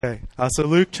Okay, so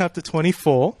Luke chapter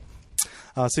 24.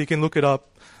 So you can look it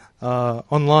up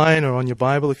online or on your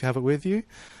Bible if you have it with you.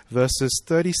 Verses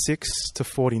 36 to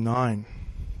 49.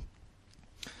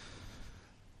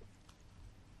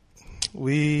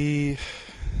 This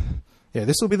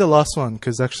will be the last one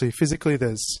because actually physically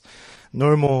there's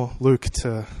no more Luke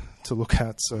to look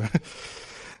at.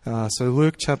 So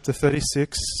Luke chapter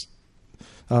 36,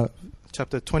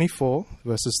 chapter 24,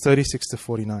 verses 36 to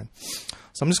 49.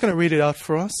 So I'm just going to read it out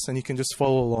for us, and you can just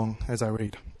follow along as I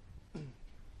read.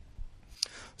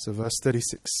 So verse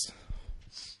 36.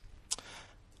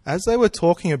 As they were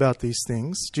talking about these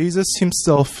things, Jesus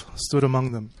himself stood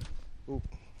among them.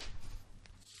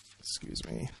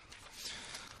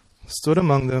 Stood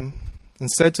among them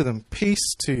and said to them,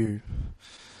 "Peace to you."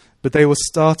 But they were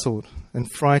startled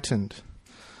and frightened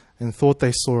and thought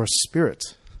they saw a spirit.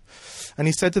 And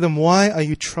he said to them, "Why are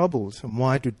you troubled, and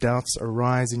why do doubts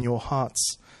arise in your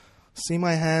hearts? See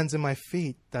my hands and my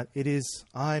feet, that it is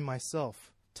I myself.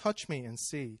 Touch me and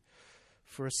see.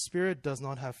 For a spirit does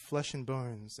not have flesh and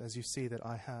bones, as you see that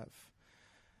I have."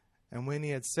 And when he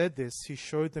had said this, he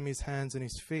showed them his hands and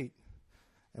his feet.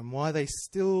 And while they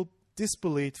still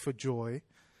disbelieved for joy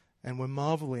and were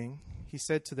marveling, he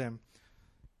said to them,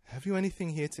 "Have you anything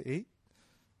here to eat?"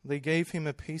 They gave him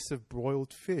a piece of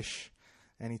broiled fish,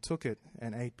 and he took it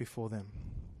and ate before them.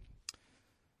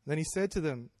 Then he said to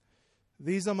them,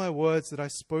 "These are my words that I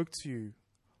spoke to you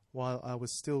while I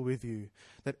was still with you,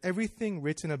 that everything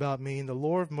written about me in the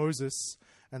law of Moses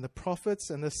and the prophets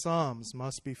and the Psalms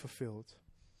must be fulfilled."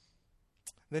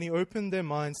 Then he opened their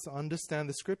minds to understand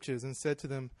the scriptures and said to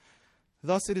them,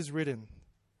 "Thus it is written,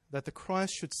 that the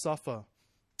Christ should suffer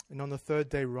and on the third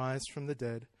day rise from the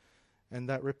dead, and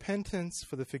that repentance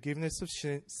for the forgiveness of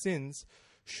sins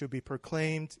should be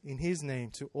proclaimed in his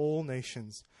name to all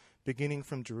nations, beginning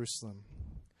from Jerusalem.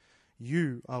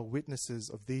 You are witnesses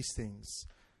of these things.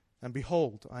 And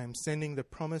behold, I am sending the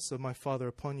promise of my Father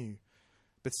upon you,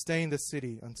 but stay in the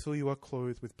city until you are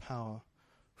clothed with power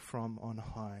from on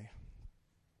high."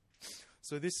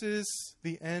 So this is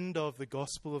the end of the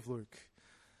Gospel of Luke.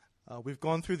 We've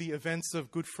gone through the events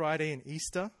of Good Friday and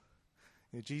Easter.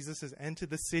 Jesus has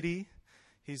entered the city.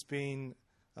 He's been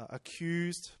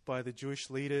accused by the Jewish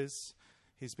leaders.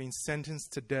 He's been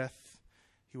sentenced to death.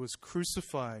 He was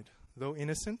crucified, though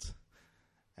innocent.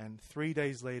 And 3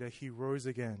 days later, he rose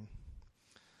again.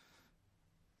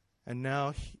 And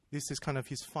now this is kind of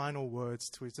his final words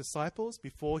to his disciples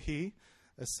before he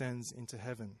ascends into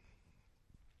heaven.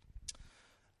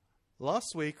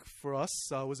 Last week for us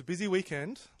was a busy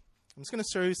weekend. I'm just going to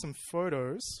show you some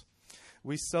photos.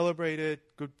 We celebrated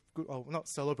Good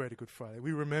Friday.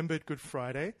 We remembered Good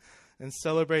Friday and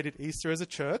celebrated Easter as a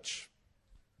church.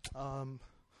 There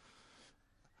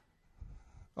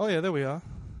we are.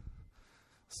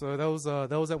 So that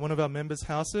was at one of our members'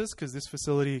 houses because this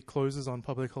facility closes on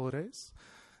public holidays,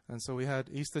 and so we had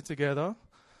Easter together.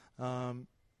 And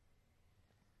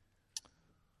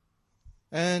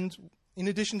in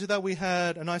addition to that, we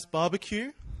had a nice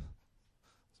barbecue.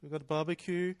 So we got a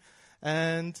barbecue,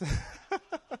 and we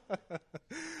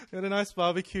had a nice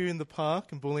barbecue in the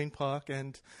park, in Bulleen Park,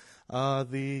 and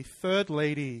the third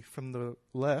lady from the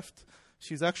left,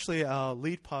 she's actually our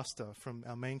lead pastor from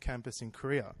our main campus in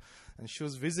Korea. And she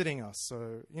was visiting us.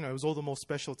 So, it was all the more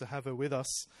special to have her with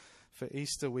us for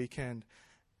Easter weekend.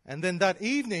 And then that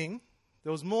evening,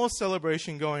 there was more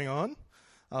celebration going on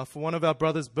for one of our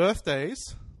brother's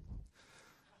birthdays.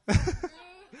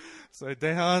 So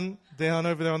Dehan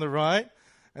over there on the right.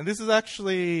 And this is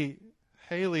actually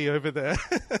Haley over there.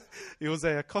 It was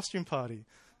a costume party.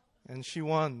 And she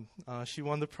won. She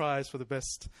won the prize for the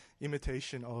best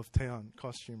imitation of Taeyeon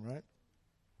costume, right?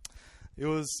 It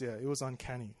was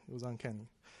uncanny. It was uncanny.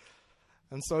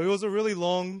 And so it was a really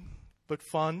long but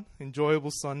fun,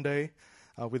 enjoyable Sunday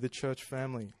with the church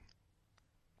family.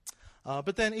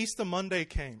 But then Easter Monday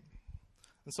came.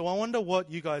 And so I wonder what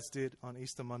you guys did on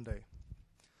Easter Monday.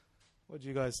 What did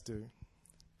you guys do?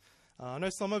 I know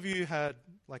some of you had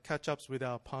catch-ups with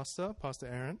our Pastor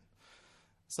Aaron.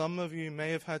 Some of you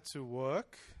may have had to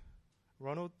work.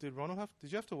 Did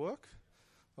you have to work?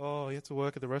 Oh, you had to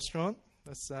work at the restaurant?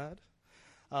 That's sad.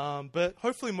 But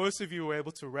hopefully most of you were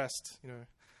able to rest.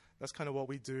 That's kind of what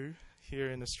we do here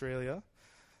in Australia.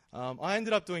 I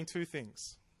ended up doing two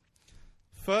things.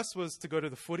 First was to go to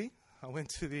the footy. I went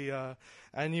to the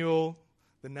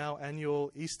now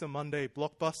annual Easter Monday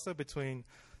blockbuster between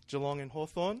Geelong and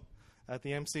Hawthorn at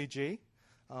the MCG.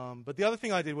 But the other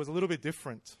thing I did was a little bit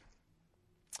different.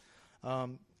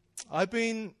 I've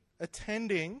been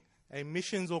attending a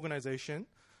missions organization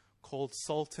called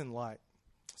Salt and Light.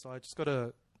 So I just got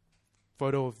a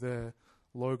photo of their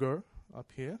logo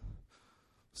up here.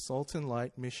 Salt and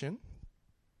Light Mission.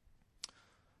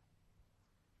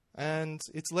 And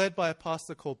it's led by a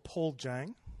pastor called Paul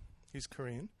Jang. He's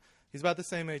Korean. He's about the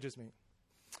same age as me.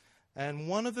 And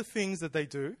one of the things that they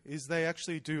do is they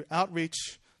actually do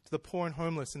outreach to the poor and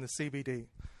homeless in the CBD.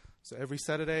 So every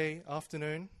Saturday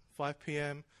afternoon, 5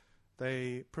 p.m.,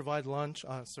 they provide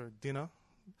dinner,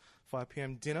 5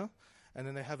 p.m. dinner, and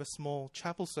then they have a small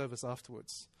chapel service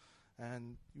afterwards.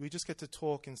 And we just get to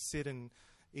talk and sit and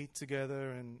eat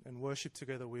together and worship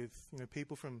together with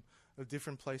people from a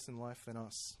different place in life than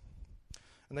us.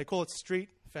 And they call it Street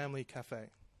Family Cafe.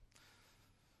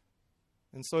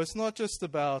 And so it's not just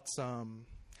about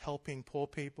helping poor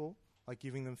people, like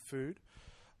giving them food,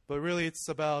 but really it's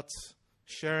about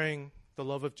sharing the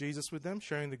love of Jesus with them,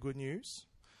 sharing the good news.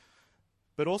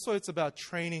 But also it's about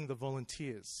training the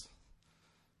volunteers,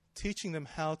 teaching them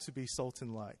how to be salt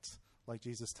and light, like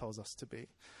Jesus tells us to be,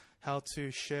 how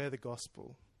to share the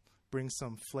gospel, bring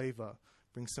some flavor,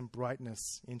 bring some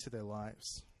brightness into their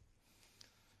lives.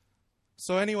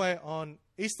 So anyway, on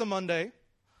Easter Monday,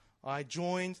 I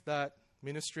joined that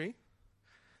ministry,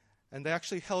 and they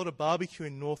actually held a barbecue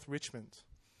in North Richmond,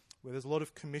 where there's a lot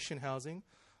of commission housing,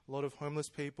 a lot of homeless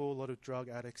people, a lot of drug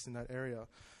addicts in that area.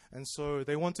 And so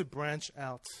they want to branch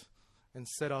out and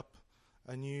set up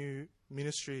a new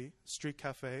ministry, street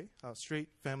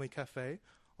family cafe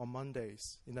on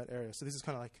Mondays in that area. So this is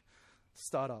kind of like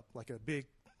startup, like a big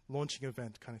launching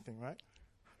event kind of thing, right?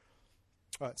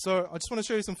 All right, so I just want to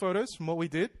show you some photos from what we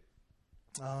did.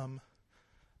 The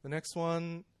next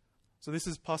one, so this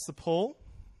is Pastor Paul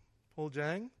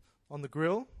Jang on the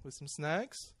grill with some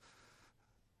snags.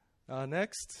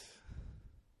 Next,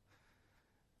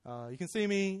 you can see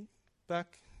me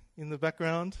back in the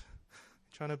background,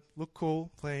 trying to look cool,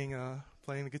 playing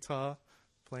the guitar,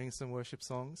 playing some worship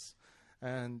songs.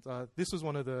 And these are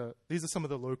some of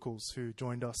the locals who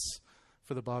joined us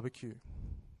for the barbecue.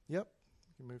 Yep,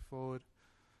 you can move forward.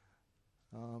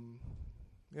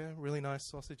 Really nice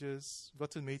sausages.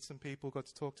 Got to meet some people, got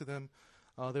to talk to them.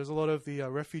 There's a lot of the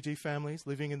refugee families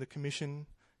living in the commission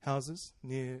houses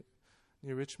near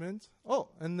Richmond. Oh,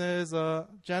 and there's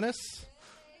Janice.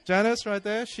 Janice right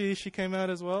there. She came out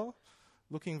as well,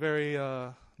 looking very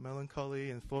melancholy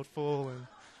and thoughtful and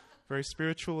very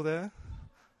spiritual there.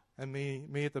 And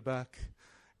me at the back,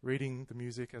 reading the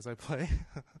music as I play.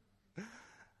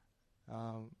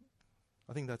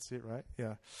 I think that's it, right?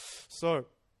 Yeah. So,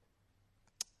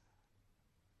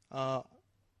 I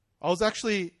was asked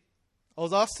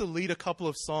to lead a couple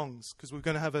of songs because we're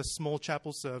going to have a small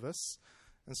chapel service.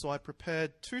 And so I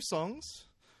prepared 2 songs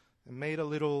and made a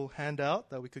little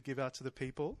handout that we could give out to the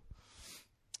people.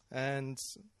 And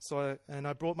so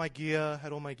I brought my gear,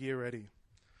 had all my gear ready.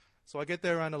 So I get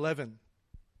there around 11.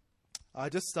 We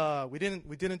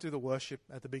didn't do the worship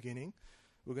at the beginning.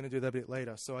 We're going to do that a bit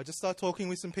later. So I just started talking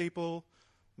with some people.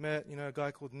 Met a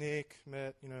guy called Nick.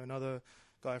 Met another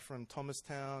guy from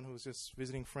Thomastown who was just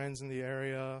visiting friends in the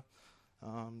area.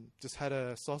 Just had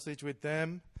a sausage with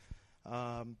them.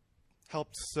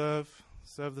 Helped serve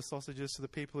the sausages to the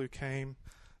people who came.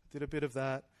 Did a bit of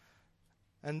that,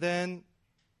 and then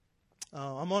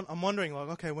I'm wondering, like,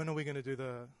 okay, when are we going to do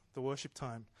the worship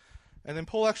time? And then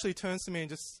Paul actually turns to me and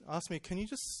just asks me, "Can you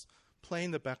just play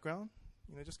in the background?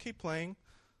 Just keep playing.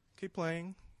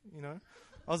 I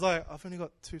was like, I've only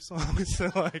got 2 songs, so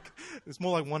like it's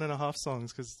more like 1.5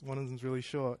 songs because one of them's really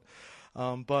short.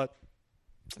 But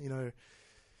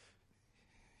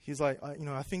he's like,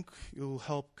 I think it will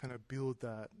help kind of build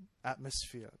that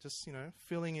atmosphere, just,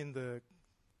 filling in the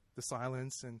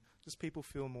silence and just people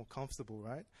feel more comfortable,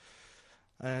 right?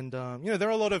 And, there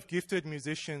are a lot of gifted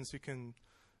musicians who can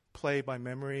play by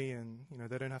memory and,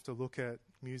 they don't have to look at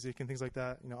music and things like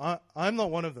that. I'm not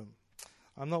one of them.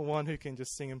 I'm not one who can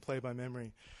just sing and play by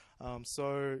memory.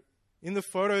 So in the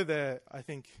photo there, I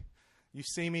think you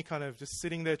see me kind of just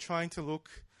sitting there trying to look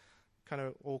kind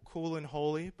of all cool and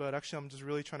holy, but actually I'm just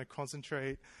really trying to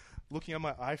concentrate, looking at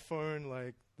my iPhone,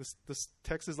 like this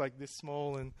text is like this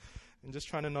small and just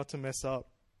trying to not to mess up.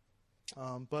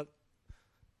 But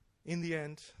in the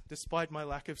end, despite my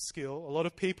lack of skill, a lot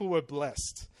of people were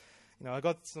blessed. I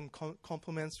got some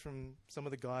compliments from some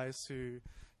of the guys who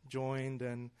joined,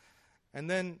 and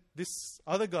then this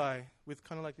other guy with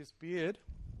kind of like this beard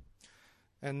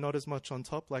and not as much on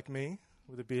top like me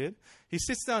with a beard, he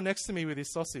sits down next to me with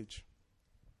his sausage.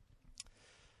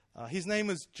 His name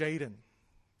was Jaden,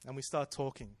 and we start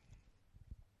talking.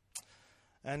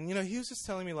 And, he was just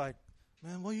telling me, like,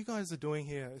 man, what you guys are doing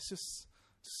here, it's just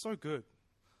so good.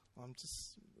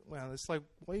 It's like,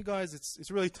 what you guys,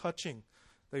 it's really touching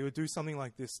that you would do something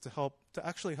like this to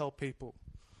actually help people.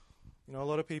 You know, a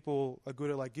lot of people are good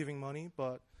at like giving money,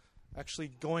 but actually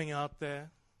going out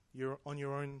there, you're on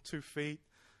your own 2 feet,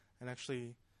 and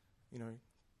actually, you know,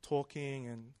 talking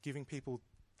and giving people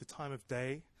the time of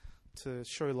day to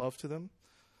show love to them.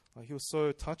 He was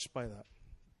so touched by that.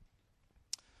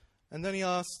 And then he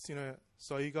asked, you know,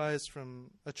 so are you guys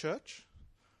from a church?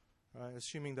 Right,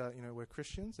 assuming that, you know, we're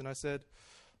Christians. And I said,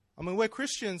 I mean, we're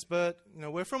Christians, but, you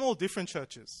know, we're from all different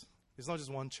churches. It's not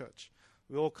just one church.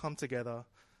 We all come together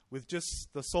with just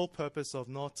the sole purpose of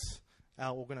not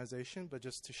our organization, but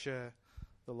just to share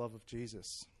the love of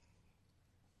Jesus.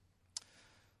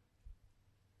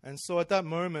 And so at that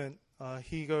moment,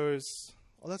 he goes,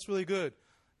 oh, that's really good.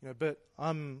 You know, but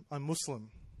I'm Muslim,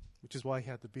 which is why he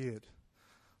had the beard.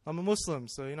 I'm a Muslim,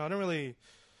 so, you know, I don't really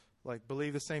like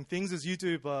believe the same things as you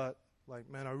do, but like,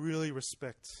 man, I really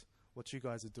respect what you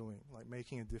guys are doing, like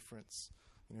making a difference,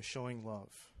 you know, showing love.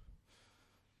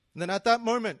 And then at that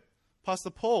moment,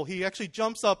 Pastor Paul, he actually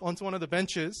jumps up onto one of the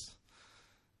benches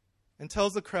and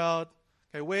tells the crowd,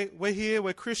 okay, we're here,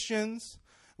 we're Christians,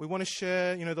 we want to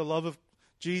share, you know, the love of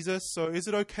Jesus, so is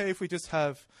it okay if we just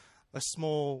have a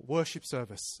small worship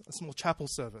service, a small chapel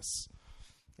service?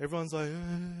 Everyone's like,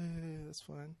 that's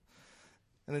fine.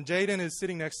 And then Jaden is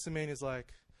sitting next to me and he's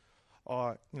like,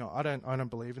 oh, you know, I don't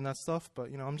believe in that stuff, but,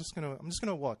 you know, I'm just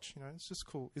gonna watch, you know, it's just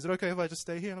cool. Is it okay if I just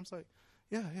stay here? And I'm like,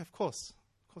 yeah, of course,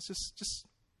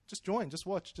 just join, just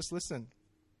watch, just listen.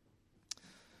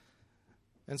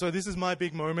 And so this is my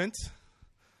big moment.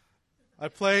 I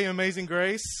play Amazing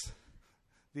Grace,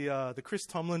 the Chris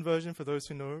Tomlin version, for those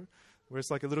who know, where it's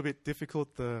like a little bit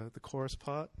difficult, the chorus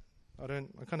part. I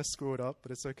kind of screw it up,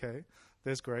 but it's okay.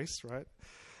 There's grace, right?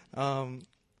 And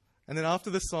then after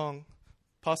the song,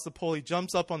 Pastor Paulie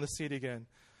jumps up on the seat again,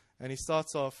 and he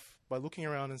starts off by looking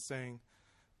around and saying,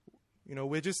 you know,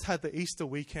 we just had the Easter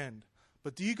weekend,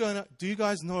 but do you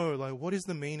guys know, like, what is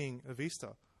the meaning of Easter?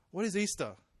 What is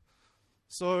Easter?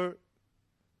 So,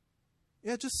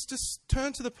 yeah, just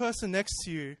turn to the person next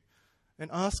to you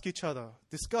and ask each other,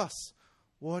 discuss,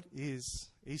 what is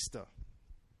Easter?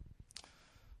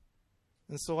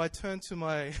 And so I turned to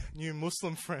my new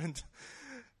Muslim friend,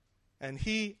 and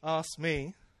he asked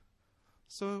me,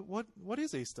 so what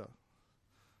is Easter?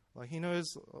 Like, he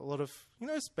knows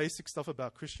basic stuff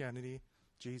about Christianity,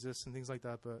 Jesus, and things like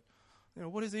that, but, you know,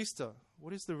 what is Easter?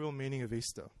 What is the real meaning of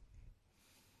Easter?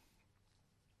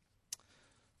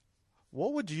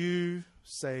 What would you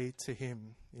say to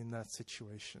him in that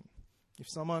situation? If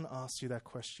someone asked you that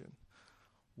question,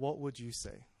 what would you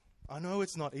say? I know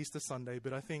it's not Easter Sunday,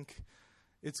 but I think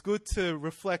it's good to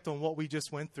reflect on what we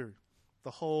just went through,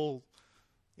 the whole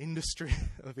industry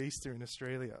of Easter in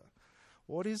Australia.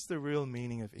 What is the real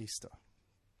meaning of Easter?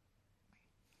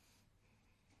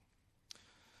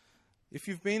 If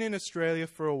you've been in Australia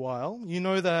for a while, you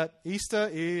know that Easter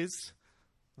is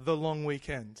the long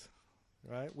weekend,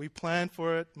 right? We plan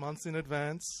for it months in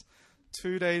advance,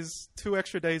 2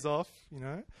 extra days off, you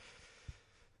know.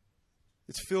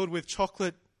 It's filled with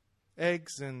chocolate,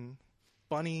 eggs, and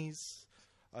bunnies.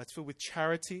 It's filled with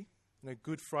charity. You know,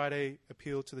 Good Friday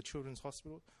appeal to the Children's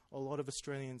Hospital. A lot of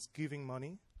Australians giving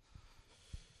money.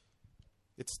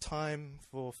 It's time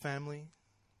for family,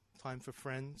 time for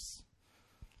friends,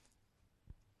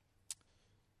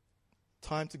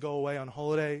 time to go away on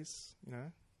holidays, you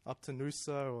know, up to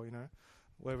Noosa or, you know,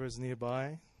 wherever is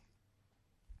nearby.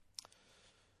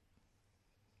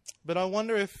 But I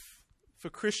wonder if, for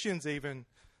Christians even,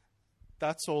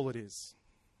 that's all it is.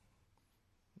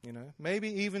 You know, maybe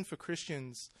even for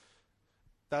Christians,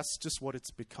 that's just what it's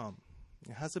become.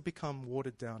 Has it become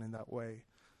watered down in that way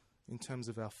in terms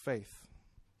of our faith,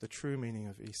 the true meaning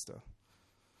of Easter?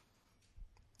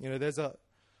 You know,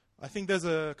 I think there's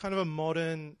a kind of a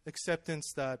modern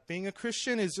acceptance that being a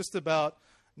Christian is just about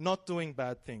not doing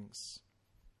bad things,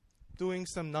 doing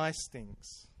some nice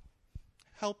things,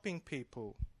 helping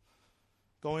people,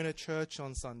 going to church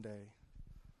on Sunday,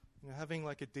 you know, having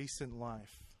like a decent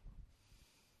life.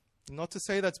 Not to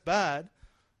say that's bad,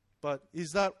 but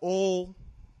is that all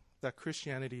that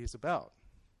Christianity is about?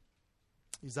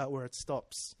 Is that where it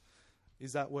stops?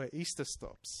 Is that where Easter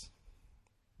stops?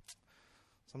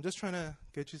 So I'm just trying to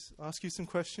ask you some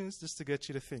questions just to get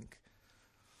you to think.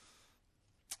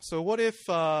 So what if,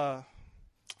 for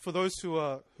those who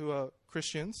are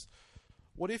Christians,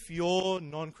 what if your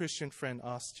non-Christian friend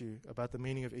asked you about the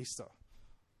meaning of Easter?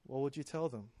 What would you tell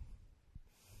them?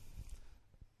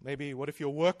 Maybe what if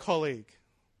your work colleague,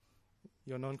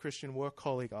 your non-Christian work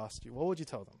colleague asked you? What would you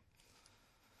tell them?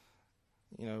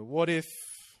 You know, what if,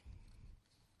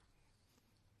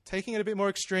 taking it a bit more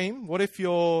extreme, what if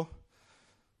your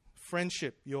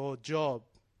friendship, your job,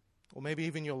 or maybe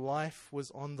even your life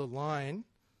was on the line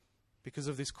because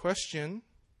of this question,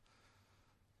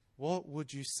 what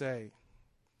would you say?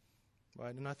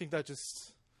 Right? And I think that's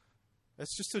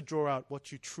just to draw out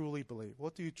what you truly believe.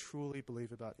 What do you truly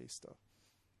believe about Easter?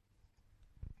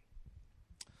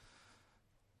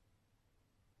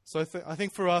 So I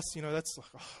think for us,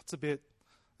 that's a bit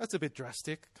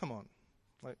drastic. Come on,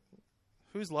 like,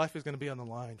 whose life is going to be on the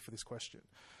line for this question?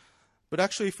 But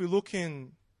actually, if we look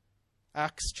in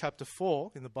Acts chapter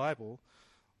 4 in the Bible,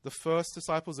 the first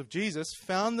disciples of Jesus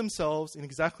found themselves in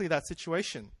exactly that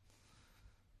situation.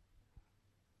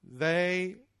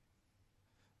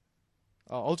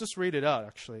 I'll just read it out,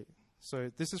 actually.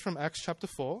 So this is from Acts chapter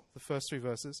 4, the first 3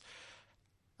 verses.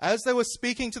 As they were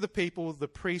speaking to the people, the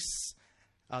priests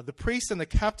and the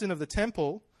captain of the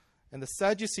temple and the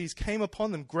Sadducees came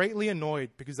upon them greatly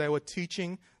annoyed because they were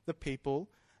teaching the people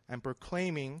and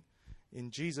proclaiming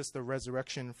in Jesus the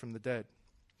resurrection from the dead.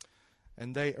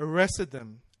 And they arrested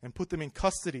them and put them in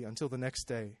custody until the next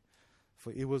day,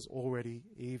 for it was already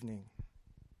evening.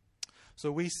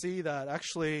 So we see that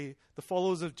actually the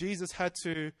followers of Jesus had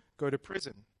to go to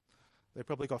prison. They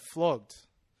probably got flogged.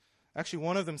 Actually,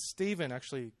 one of them, Stephen,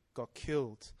 actually got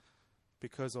killed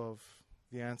because of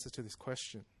the answer to this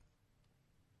question.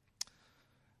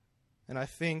 And I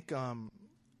think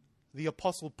the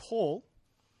Apostle Paul,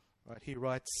 right, he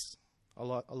writes a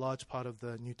large part of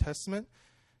the New Testament.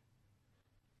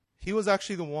 He was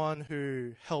actually the one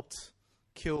who helped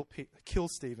kill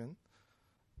Stephen,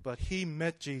 but he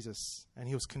met Jesus and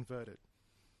he was converted.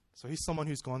 So he's someone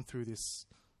who's gone through this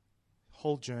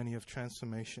whole journey of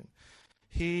transformation.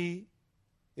 He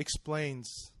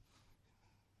explains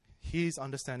his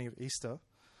understanding of Easter,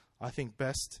 I think,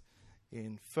 best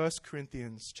in 1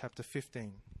 Corinthians chapter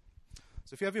 15.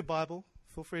 So if you have your Bible,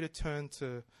 feel free to turn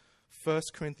to 1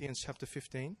 Corinthians chapter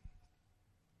 15.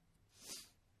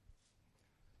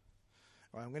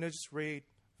 All right, I'm going to just read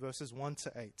verses 1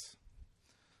 to 8.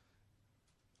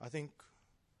 I think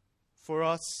for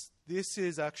us, this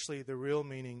is actually the real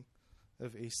meaning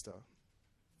of Easter.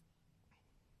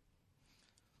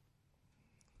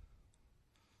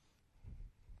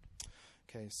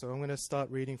 Okay, so I'm going to start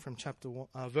reading from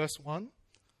verse 1,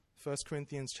 1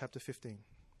 Corinthians chapter 15.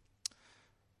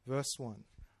 Verse 1.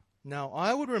 Now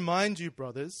I would remind you,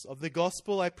 brothers, of the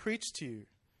gospel I preached to you,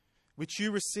 which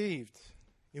you received,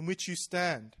 in which you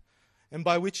stand, and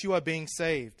by which you are being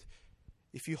saved,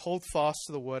 if you hold fast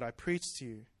to the word I preached to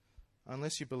you,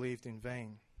 unless you believed in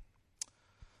vain.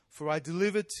 For I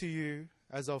delivered to you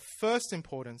as of first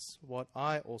importance what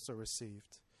I also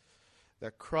received,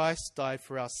 that Christ died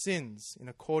for our sins in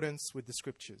accordance with the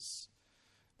Scriptures,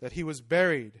 that he was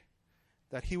buried,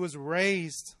 that he was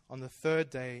raised on the third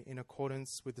day in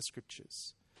accordance with the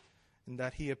Scriptures, and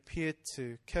that he appeared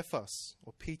to Cephas,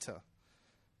 or Peter,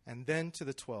 and then to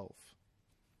the 12.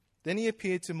 Then he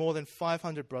appeared to more than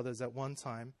 500 brothers at one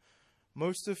time,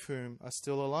 most of whom are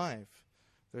still alive,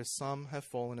 though some have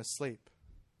fallen asleep.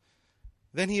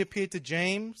 Then he appeared to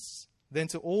James, then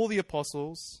to all the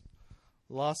apostles.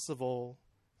 Last of all,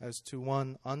 as to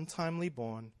one untimely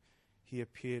born, he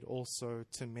appeared also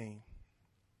to me.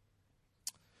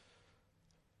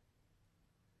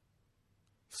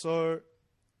 So,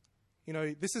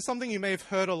 this is something you may have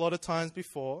heard a lot of times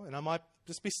before, and I might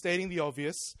just be stating the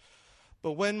obvious.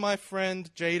 But when my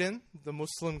friend Jaden, the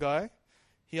Muslim guy,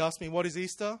 he asked me, what is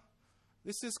Easter?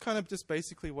 This is kind of just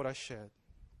basically what I shared.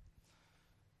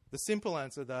 The simple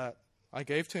answer that I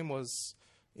gave to him was,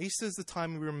 Easter is the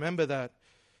time we remember that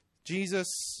Jesus,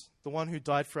 the one who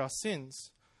died for our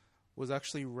sins, was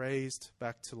actually raised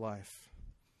back to life.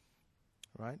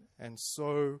 Right? And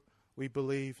so we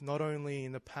believe not only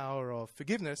in the power of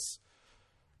forgiveness,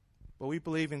 but we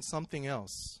believe in something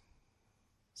else.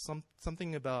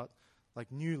 Something about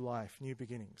like new life, new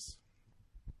beginnings.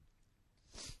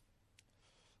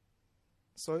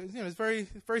 So, it's very,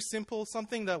 very simple,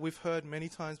 something that we've heard many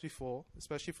times before,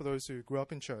 especially for those who grew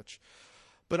up in church.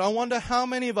 But I wonder how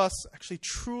many of us actually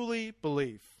truly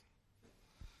believe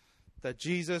that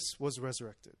Jesus was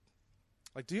resurrected.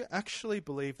 Like, do you actually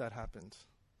believe that happened?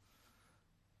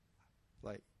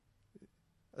 Like,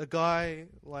 a guy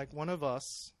like one of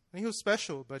us, and he was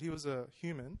special, but he was a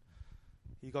human.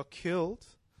 He got killed,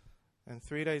 and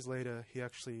 3 days later, he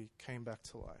actually came back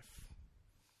to life.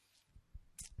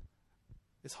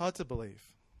 It's hard to believe.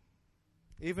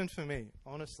 Even for me,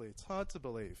 honestly, it's hard to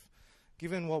believe.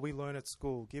 Given what we learn at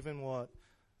school, given what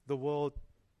the world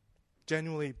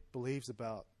genuinely believes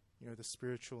about, the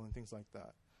spiritual and things like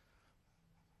that.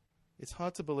 It's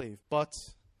hard to believe. But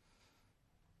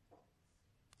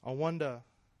I wonder,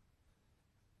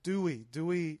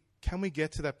 can we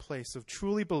get to that place of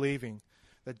truly believing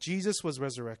that Jesus was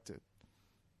resurrected?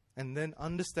 and then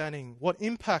understanding what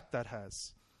impact that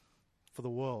has for the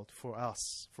world, for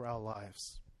us, for our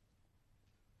lives.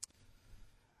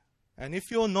 And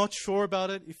if you're not sure about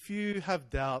it, if you have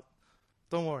doubt,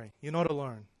 don't worry, you're not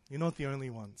alone. You're not the only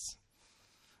ones.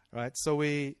 Right? So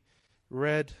we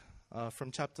read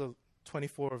from chapter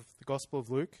 24 of the Gospel of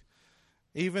Luke,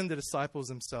 even the disciples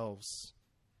themselves,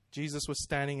 Jesus was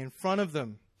standing in front of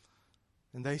them,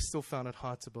 and they still found it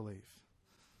hard to believe.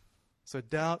 So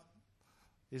doubt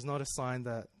is not a sign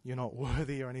that you're not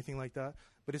worthy or anything like that,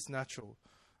 but it's natural.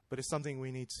 But it's something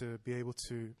we need to be able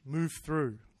to move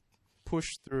through, push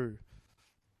through.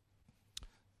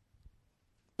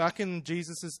 Back in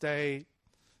Jesus' day,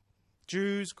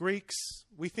 Jews, Greeks,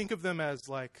 we think of them as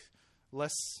like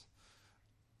less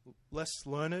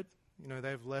learned. You know,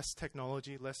 they have less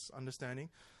technology, less understanding.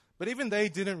 But even they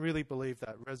didn't really believe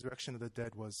that resurrection of the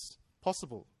dead was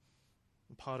possible,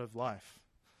 part of life.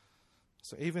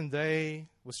 So even they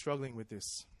were struggling with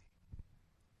this.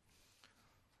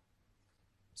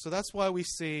 So that's why we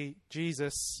see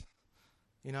Jesus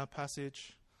in our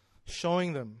passage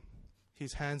showing them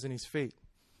his hands and his feet,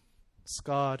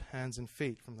 scarred hands and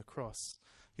feet from the cross.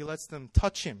 He lets them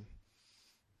touch him,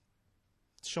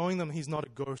 showing them he's not a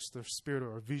ghost or spirit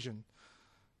or a vision.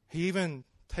 He even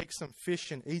takes some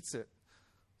fish and eats it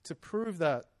to prove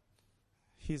that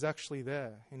he's actually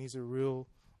there and he's a real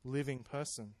living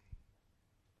person.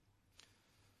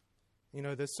 You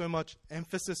know, there's so much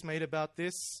emphasis made about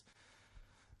this.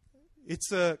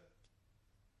 There's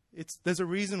a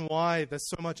reason why there's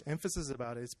so much emphasis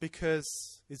about it. It's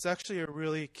because it's actually a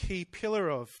really key pillar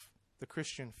of the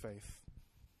Christian faith.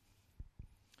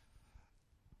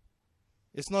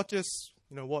 It's not just,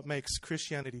 what makes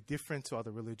Christianity different to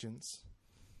other religions.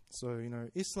 So,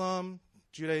 Islam,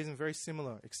 Judaism, very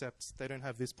similar, except they don't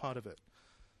have this part of it.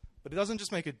 But it doesn't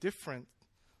just make it different.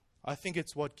 I think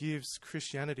it's what gives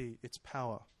Christianity its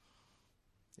power.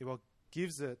 It what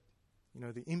gives it,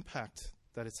 the impact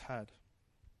that it's had.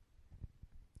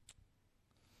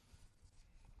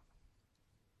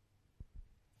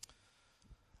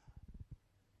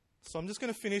 So I'm just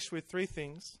going to finish with 3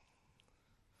 things.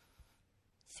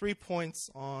 3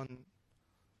 points on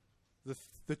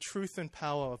the truth and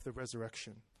power of the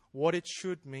resurrection. What it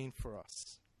should mean for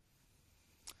us.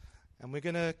 And we're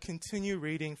going to continue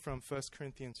reading from 1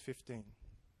 Corinthians 15.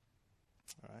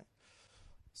 All right.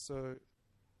 So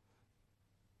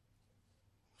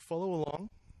follow along.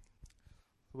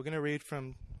 We're going to read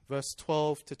from verse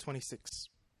 12 to 26.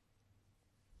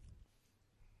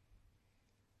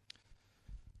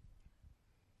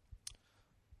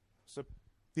 So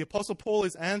the Apostle Paul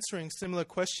is answering similar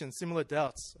questions, similar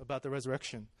doubts about the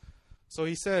resurrection. So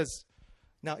he says,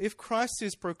 "Now if Christ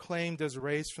is proclaimed as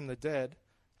raised from the dead,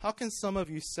 how can some of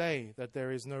you say that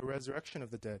there is no resurrection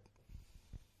of the dead?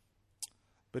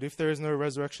 But if there is no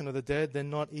resurrection of the dead, then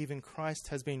not even Christ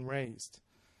has been raised.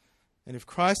 And if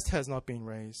Christ has not been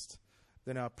raised,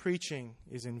 then our preaching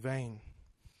is in vain,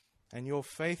 and your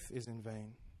faith is in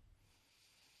vain.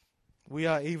 We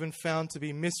are even found to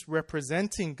be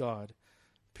misrepresenting God,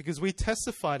 because we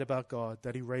testified about God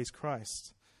that he raised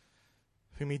Christ,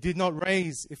 whom he did not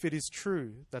raise, if it is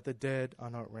true that the dead are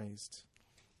not raised.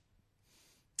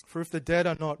 For if the dead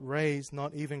are not raised,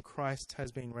 not even Christ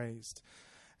has been raised.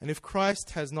 And if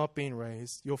Christ has not been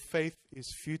raised, your faith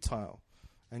is futile,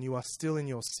 and you are still in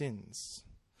your sins.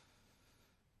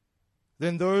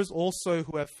 Then those also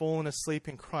who have fallen asleep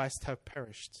in Christ have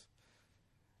perished.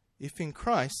 If in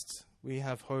Christ we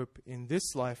have hope in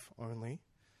this life only,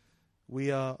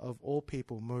 we are of all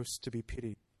people most to be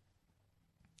pitied.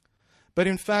 But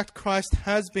in fact, Christ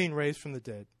has been raised from the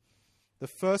dead, the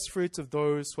first fruits of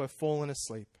those who have fallen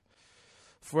asleep.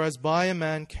 For as by a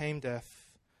man came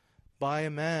death, by a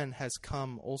man has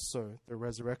come also the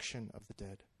resurrection of the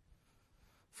dead.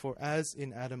 For as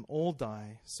in Adam all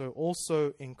die, so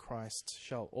also in Christ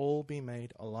shall all be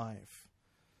made alive.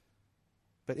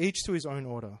 But each to his own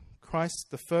order, Christ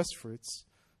the firstfruits,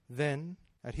 then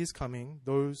at his coming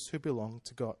those who belong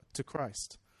to God, to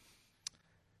Christ.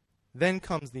 Then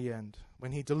comes the end,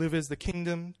 when he delivers the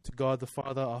kingdom to God the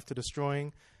Father after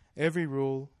destroying every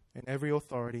rule and every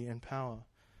authority and power.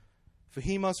 For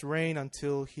he must reign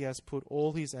until he has put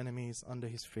all his enemies under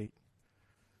his feet.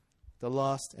 The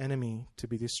last enemy to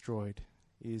be destroyed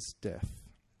is death."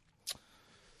 All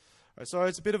right, so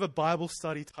it's a bit of a Bible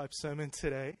study type sermon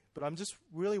today, but I'm just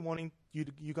really wanting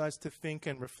you guys to think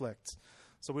and reflect.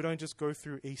 So we don't just go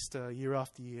through Easter year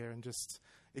after year and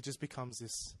it just becomes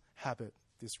this habit,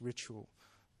 this ritual,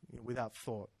 without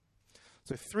thought.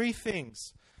 So 3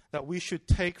 things that we should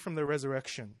take from the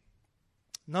resurrection.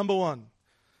 Number 1,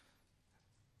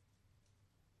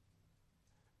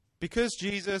 because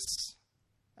Jesus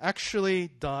actually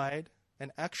died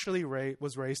and actually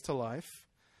was raised to life,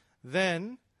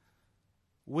 then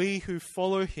we who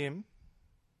follow him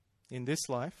in this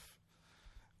life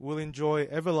will enjoy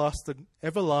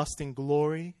everlasting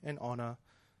glory and honor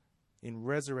in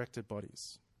resurrected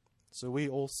bodies. So we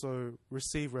also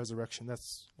receive resurrection.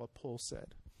 That's what Paul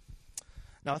said.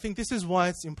 Now, I think this is why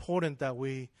it's important that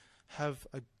we have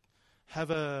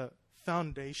a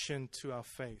foundation to our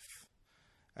faith,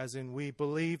 as in we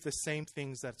believe the same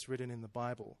things that's written in the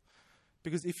Bible.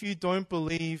 Because if you don't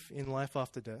believe in life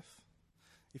after death,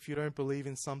 if you don't believe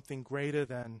in something greater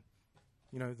than,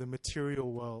 the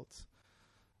material world,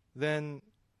 then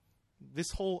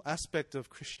this whole aspect of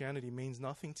Christianity means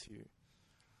nothing to you,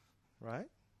 right?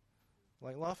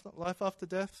 Like life after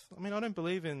death, I don't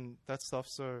believe in that stuff,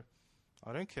 so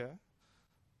I don't care.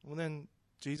 Well, then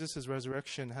Jesus'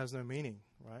 resurrection has no meaning,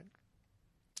 right?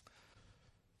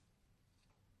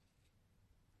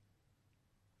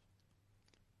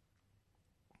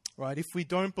 Right, if we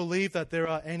don't believe that there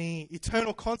are any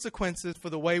eternal consequences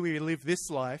for the way we live this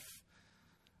life,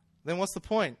 then what's the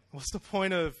point? What's the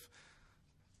point of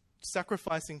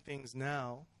sacrificing things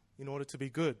now in order to be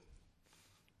good?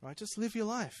 Right, just live your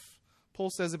life. Paul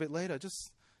says a bit later,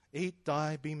 just eat,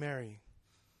 die, be merry.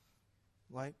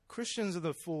 Like, Christians are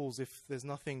the fools if there's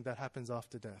nothing that happens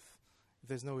after death, if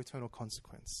there's no eternal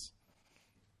consequence.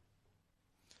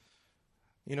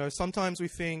 Sometimes we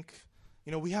think,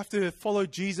 we have to follow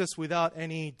Jesus without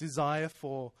any desire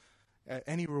for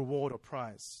any reward or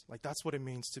prize. Like, that's what it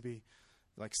means to be,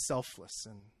 like, selfless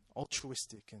and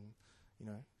altruistic and,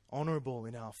 honorable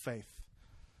in our faith.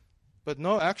 But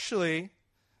no, actually,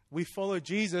 we follow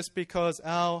Jesus because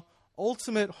our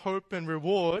ultimate hope and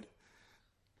reward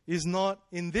is not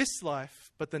in this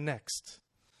life, but the next.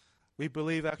 We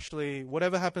believe actually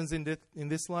whatever happens in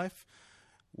this life,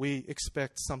 we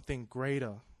expect something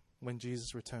greater when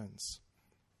Jesus returns.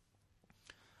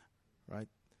 Right?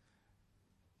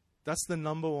 That's the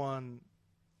number one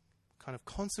kind of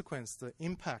consequence, the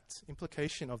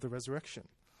implication of the resurrection.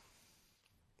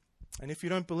 And if you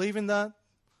don't believe in that,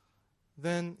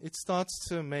 then it starts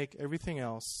to make everything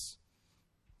else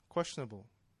questionable.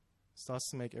 It starts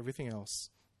to make everything else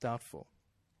doubtful.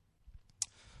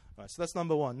 All right, so that's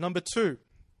number one. Number two,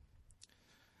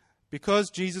 because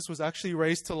Jesus was actually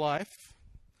raised to life,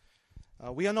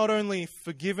 we are not only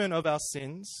forgiven of our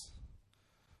sins,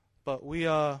 but we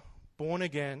are born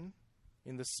again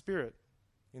in the Spirit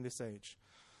in this age.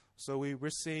 So we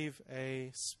receive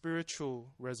a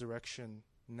spiritual resurrection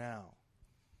now.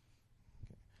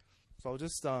 Okay. So I'll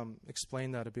just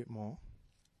explain that a bit more.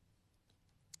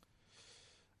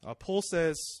 Paul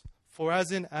says, "For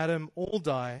as in Adam all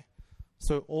die,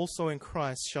 so also in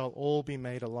Christ shall all be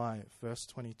made alive." Verse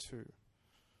 22.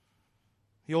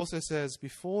 He also says,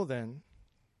 before then,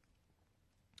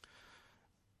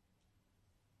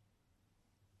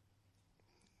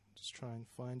 just try and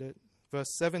find it.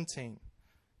 Verse 17.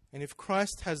 "And if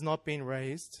Christ has not been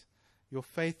raised, your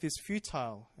faith is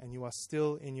futile and you are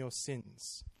still in your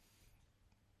sins."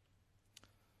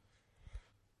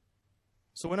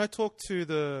 So when I talked to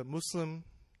the Muslim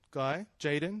guy,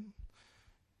 Jaden,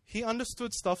 he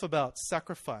understood stuff about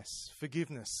sacrifice,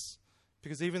 forgiveness,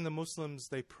 because even the Muslims,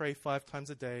 they pray 5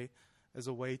 times a day as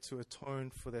a way to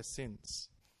atone for their sins.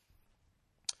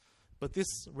 But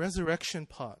this resurrection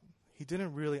part, he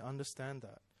didn't really understand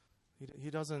that. He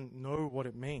doesn't know what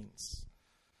it means.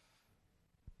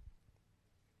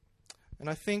 And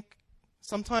I think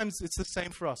sometimes it's the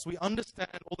same for us. We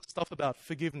understand all the stuff about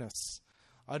forgiveness.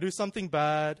 I do something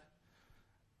bad,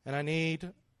 and I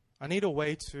need a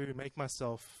way to make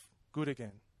myself good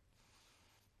again.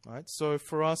 Right? So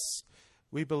for us,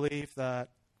 we believe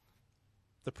that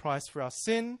the price for our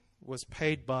sin was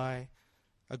paid by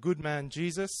a good man,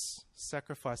 Jesus,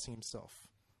 sacrificing himself.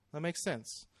 That makes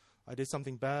sense. I did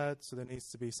something bad, so there needs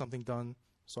to be something done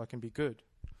so I can be good.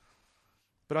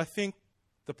 But I think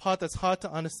the part that's hard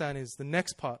to understand is the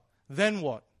next part. Then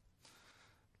what?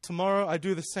 Tomorrow I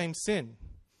do the same sin.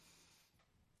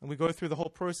 And we go through the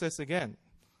whole process again.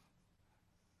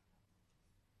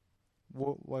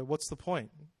 What's the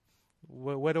point?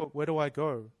 Where do I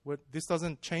go? This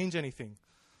doesn't change anything,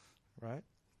 right?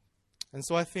 And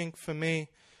so I think for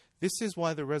me, this is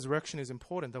why the resurrection is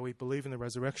important, that we believe in the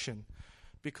resurrection.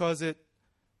 Because it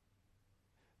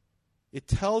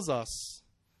tells us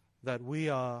that we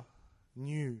are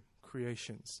new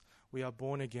creations. We are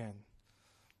born again.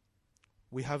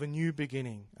 We have a new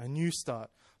beginning, a new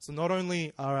start. So not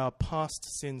only are our past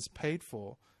sins paid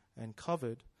for and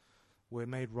covered, we're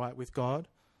made right with God,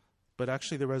 but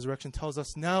actually the resurrection tells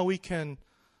us now we can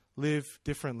live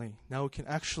differently. Now we can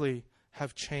actually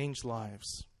have changed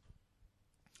lives.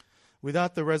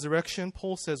 Without the resurrection,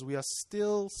 Paul says we are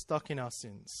still stuck in our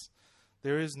sins.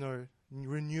 There is no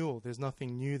renewal. There's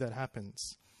nothing new that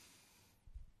happens.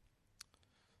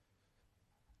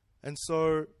 And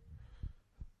so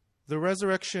the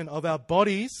resurrection of our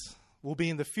bodies will be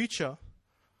in the future.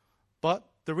 But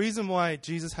the reason why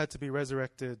Jesus had to be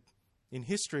resurrected in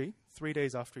history, 3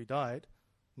 days after he died,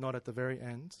 not at the very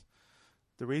end,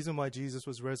 the reason why Jesus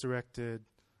was resurrected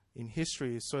in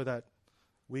history is so that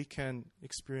we can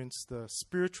experience the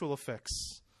spiritual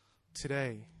effects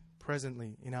today,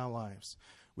 presently, in our lives.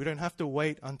 We don't have to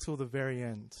wait until the very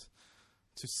end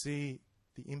to see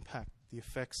the impact, the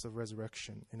effects of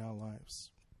resurrection in our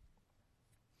lives.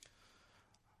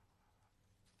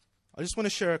 I just want to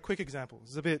share a quick example.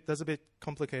 That's a bit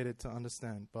complicated to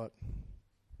understand, but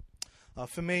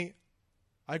for me,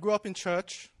 I grew up in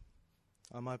church.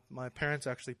 My parents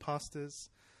are actually pastors.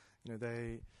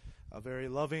 They are very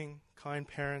loving, kind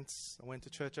parents. I went to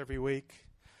church every week.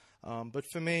 But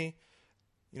for me,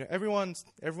 everyone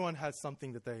has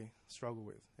something that they struggle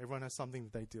with. Everyone has something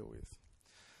that they deal with.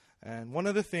 And one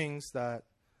of the things that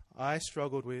I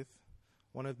struggled with,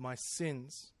 one of my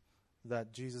sins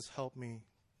that Jesus helped me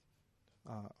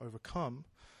overcome,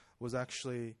 was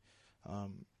actually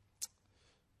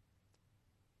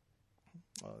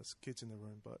there's kids in the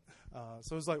room, but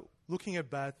so it was like looking at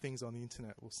bad things on the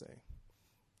internet, we'll say.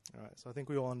 All right, so I think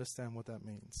we all understand what that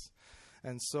means.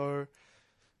 And so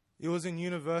it was in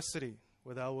university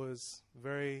where that was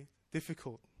very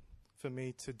difficult for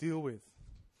me to deal with.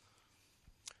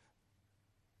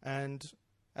 And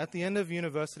at the end of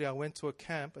university, I went to a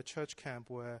camp, a church camp,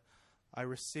 where I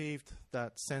received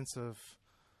that sense of,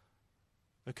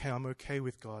 okay, I'm okay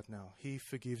with God now. He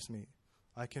forgives me.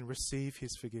 I can receive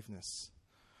His forgiveness.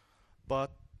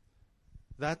 But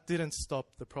that didn't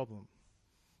stop the problem.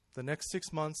 The next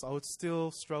 6 months, I would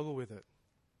still struggle with it.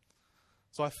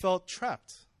 So I felt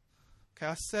trapped. Okay,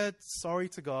 I said sorry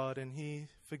to God and He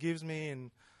forgives me,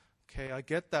 and okay, I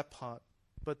get that part.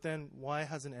 But then why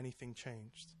hasn't anything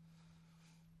changed?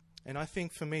 And I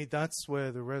think for me, that's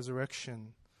where the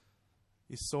resurrection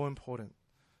is so important.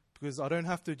 Because I don't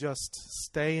have to just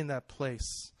stay in that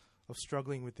place of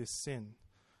struggling with this sin.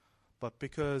 But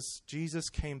because Jesus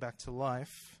came back to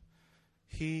life,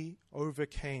 He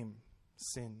overcame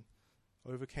sin,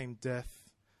 overcame death.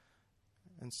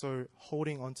 And so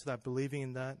holding on to that, believing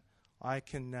in that, I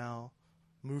can now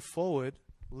move forward,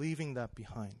 leaving that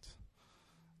behind.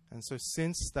 And so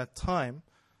since that time,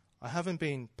 I haven't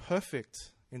been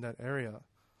perfect in that area.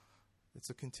 It's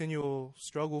a continual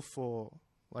struggle for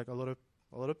like a lot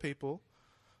of people,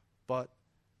 but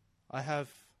I have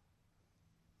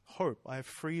hope. I have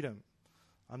freedom.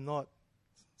 I'm not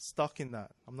stuck in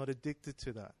that. I'm not addicted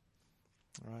to that.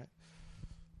 All right.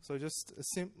 So just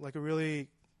a really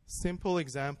simple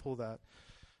example that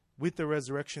with the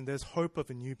resurrection, there's hope of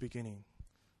a new beginning.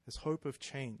 There's hope of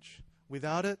change.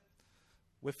 Without it,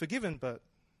 we're forgiven, but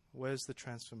where's the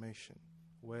transformation?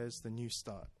 Where's the new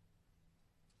start?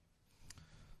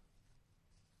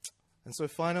 And so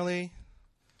finally,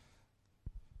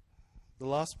 the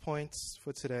last point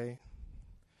for today.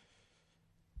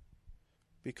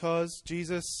 Because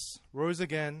Jesus rose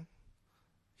again,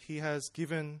 He has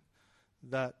given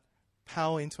that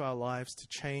power into our lives to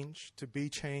change, to be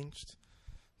changed,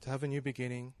 to have a new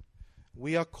beginning.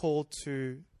 We are called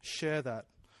to share that,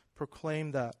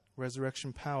 proclaim that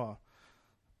resurrection power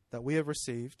that we have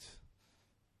received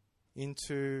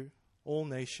into all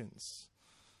nations,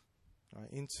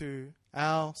 right, into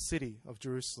our city of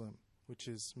Jerusalem, which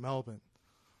is Melbourne.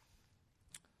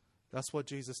 That's what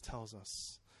Jesus tells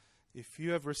us. If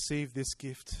you have received this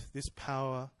gift, this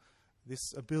power,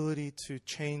 this ability to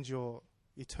change your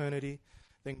eternity,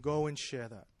 then go and share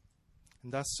that.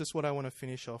 And that's just what I want to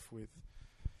finish off with.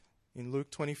 In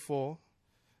Luke 24,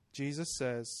 Jesus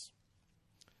says,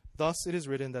 "Thus it is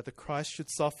written that the Christ should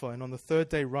suffer and on the third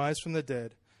day rise from the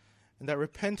dead, and that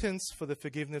repentance for the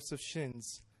forgiveness of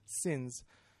sins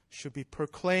should be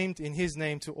proclaimed in His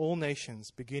name to all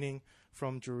nations, beginning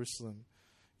from Jerusalem.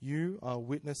 You are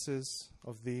witnesses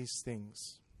of these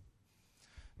things."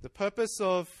 The purpose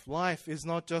of life is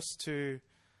not just to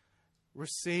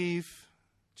receive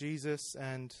Jesus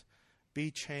and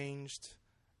be changed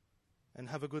and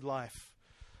have a good life.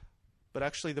 But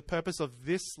actually the purpose of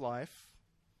this life,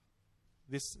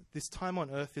 this time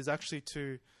on earth, is actually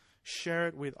to share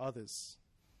it with others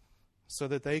so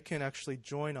that they can actually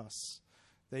join us.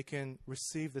 They can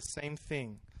receive the same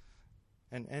thing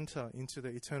and enter into the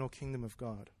eternal kingdom of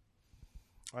God.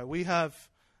 All right,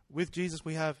 with Jesus,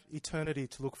 we have eternity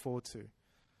to look forward to.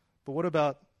 But what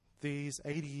about these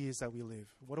 80 years that we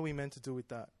live? What are we meant to do with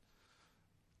that?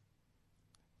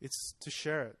 it's to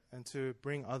share it and to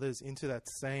bring others into that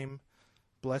same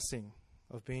blessing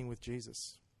of being with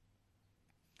Jesus.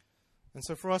 And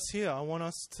so for us here, I want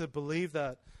us to believe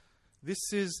that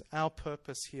this is our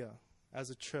purpose here as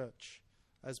a church,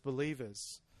 as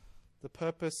believers. The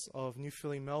purpose of New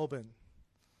Philly Melbourne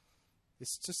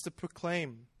is just to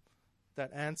proclaim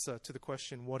that answer to the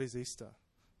question, what is Easter?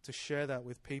 To share that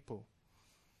with people.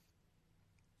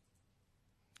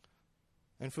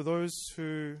 And for those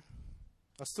who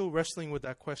are still wrestling with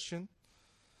that question,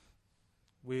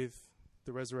 with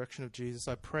the resurrection of Jesus,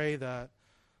 I pray that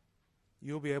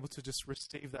you'll be able to just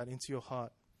receive that into your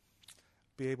heart,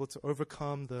 be able to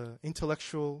overcome the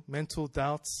intellectual, mental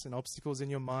doubts and obstacles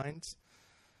in your mind,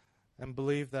 and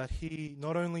believe that He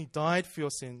not only died for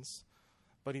your sins,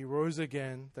 but He rose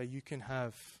again that you can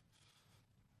have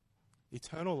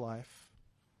eternal life,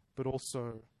 but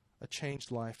also a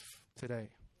changed life today.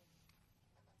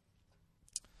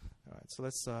 All right, so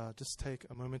let's just take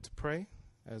a moment to pray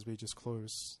as we just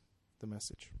close the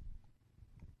message.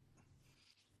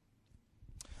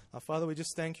 Father, we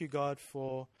just thank you, God,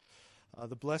 for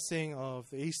the blessing of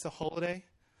the Easter holiday.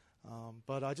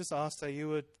 But I just ask that you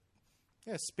would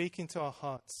speak into our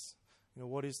hearts.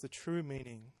 What is the true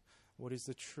meaning? What is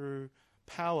the true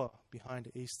power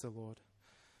behind Easter, Lord?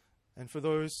 And for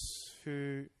those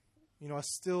who, are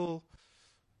still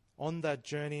on that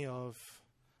journey of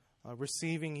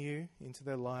receiving you into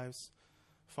their lives,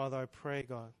 Father, I pray,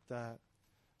 God, that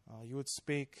you would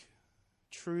speak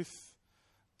truth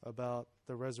about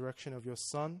the resurrection of your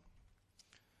Son,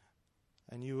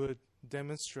 and you would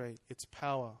demonstrate its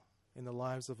power in the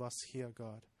lives of us here,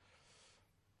 God.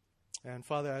 And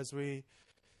Father, as we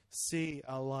see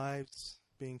our lives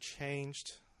being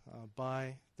changed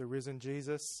by the risen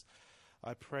Jesus,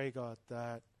 I pray, God,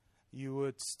 that you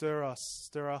would stir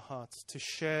our hearts to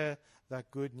share that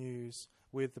good news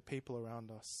with the people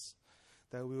around us,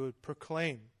 that we would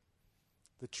proclaim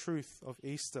the truth of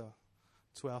Easter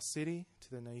to our city, to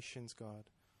the nations, God,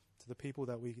 to the people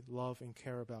that we love and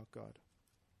care about, God.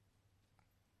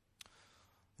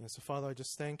 So, Father, I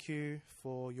just thank you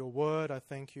for your word. I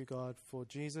thank you, God, for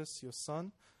Jesus, your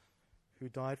Son, who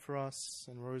died for us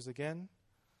and rose again,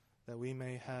 that we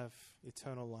may have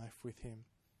eternal life with him.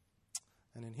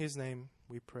 And in his name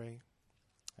we pray.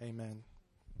 Amen.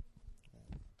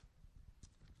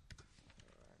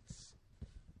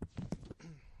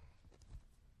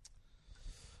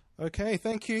 Okay,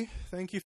 thank you. Thank you.